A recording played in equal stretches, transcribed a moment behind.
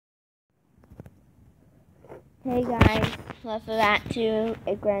Hey guys, welcome back to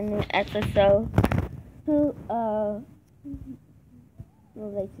a brand new episode. Well,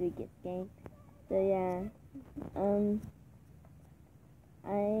 let's do this game. So yeah,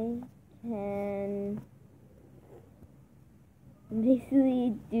 I can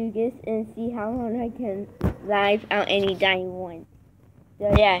basically do this and see how long I can live out any dying one.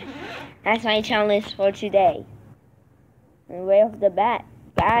 So yeah, that's my challenge for today. And right off the bat,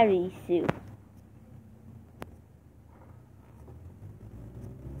 battery suit.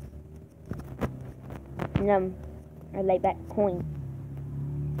 I like that coin.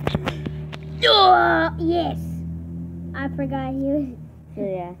 Oh, yes. I forgot he was. So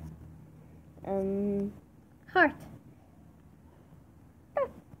yeah. Heart.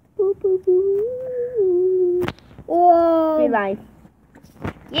 Boo, boo, boo. Whoa. Free life.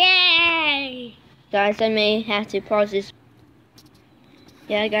 Yay. Guys, I may have to pause this.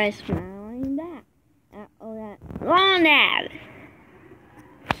 Yeah, guys, now I'm back. Oh, that. Wrong that.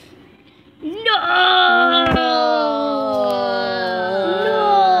 No.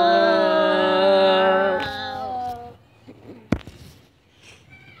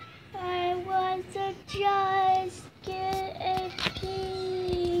 I want to just get a piece.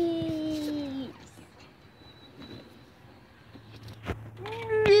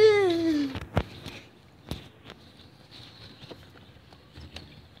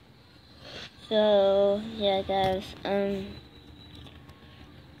 So, yeah, guys, I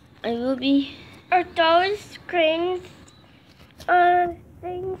will be. Are those strings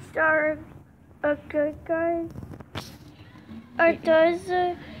things are good guys? Are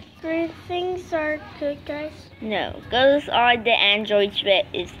those green things are good guys? No, those are the Android chip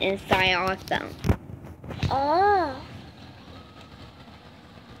is inside our phone. Oh.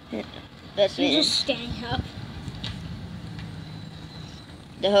 That's You're it. just standing up.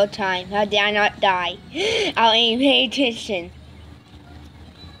 The whole time. How did I not die? I ain't paying attention.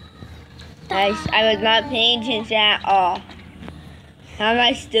 Guys, I was not paying attention at all. How am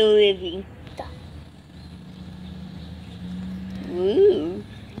I still living? Woo.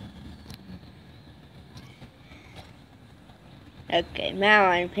 Okay, now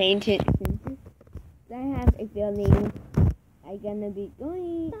I'm paying attention. I have a feeling I'm gonna be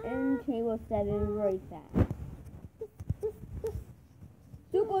going in table 7 really fast.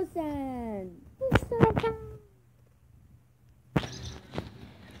 Super Saiyan!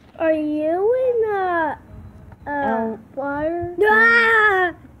 Are you in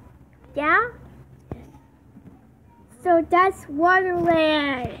water? Yeah? So that's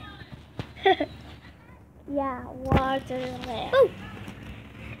Waterland. Yeah, Waterland. Ooh.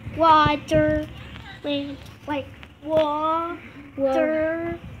 Waterland. Like Waterland.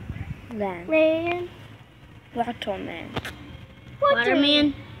 Waterman.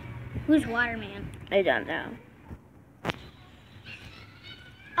 Waterman? Who's Waterman? I don't know.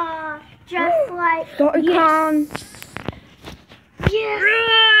 Just like Donkey Yes.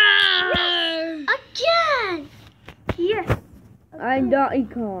 Again. Yes. I'm Donkey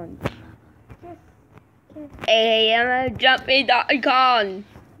Kong. Hey, I'm a jumping Donkey Kong.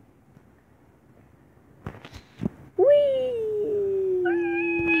 Whee!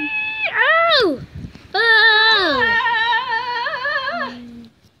 Oh! Oh!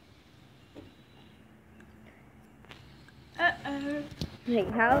 Uh-oh.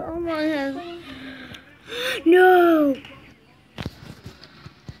 Like, how long has... No!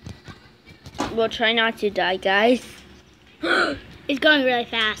 We'll try not to die, guys. It's going really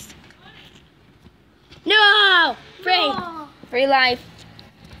fast. No! Free! No. Free life.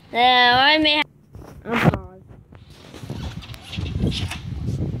 No, I may have... I'm paused.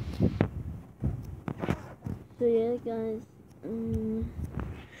 So yeah, guys.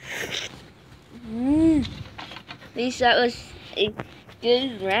 At least that was a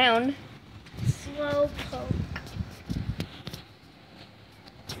good round. Slow poke.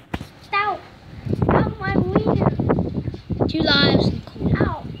 Ow! Ow, my wiener! 2 lives.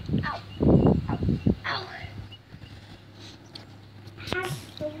 Ow! Ow! Ow! Ow!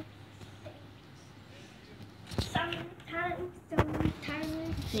 Sometimes.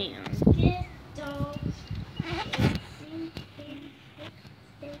 Damn. Get dogs.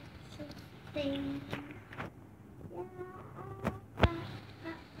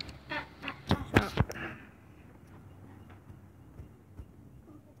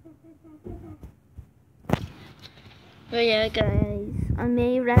 But yeah, guys, I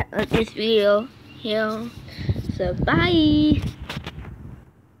may wrap up this video here. So bye.